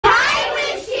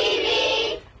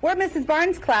We're Mrs.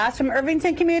 Barnes' class from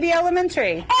Irvington Community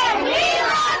Elementary. And we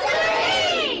love to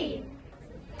read!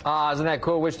 Isn't that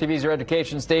cool? Wish TV is your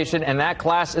education station, and that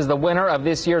class is the winner of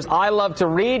this year's I Love to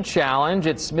Read Challenge.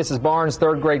 It's Mrs. Barnes'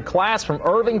 third grade class from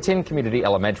Irvington Community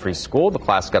Elementary School. The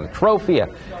class got a trophy,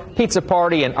 a pizza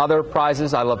party, and other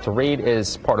prizes. I Love to Read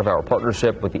is part of our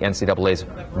partnership with the NCAA's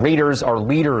Readers Are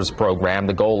Leaders program.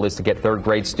 The goal is to get third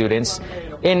grade students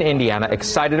in Indiana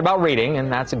excited about reading,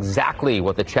 and that's exactly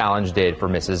what the challenge did for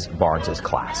Mrs. Barnes'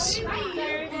 class.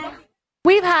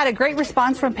 We've had a great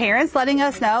response from parents letting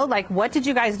us know, like, what did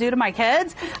you guys do to my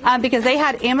kids? Because they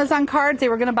had Amazon cards they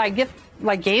were going to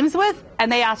buy games with,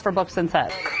 and they asked for books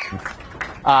instead.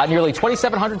 Nearly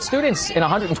 2,700 students in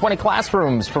 120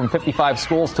 classrooms from 55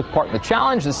 schools took part in the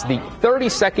challenge. This is the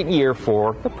 32nd year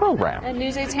for the program. And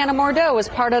News 8's Hannah Mordeaux was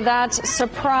part of that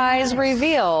surprise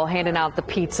reveal, handing out the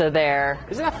pizza there.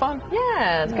 Isn't that fun?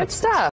 Yeah, it's good stuff.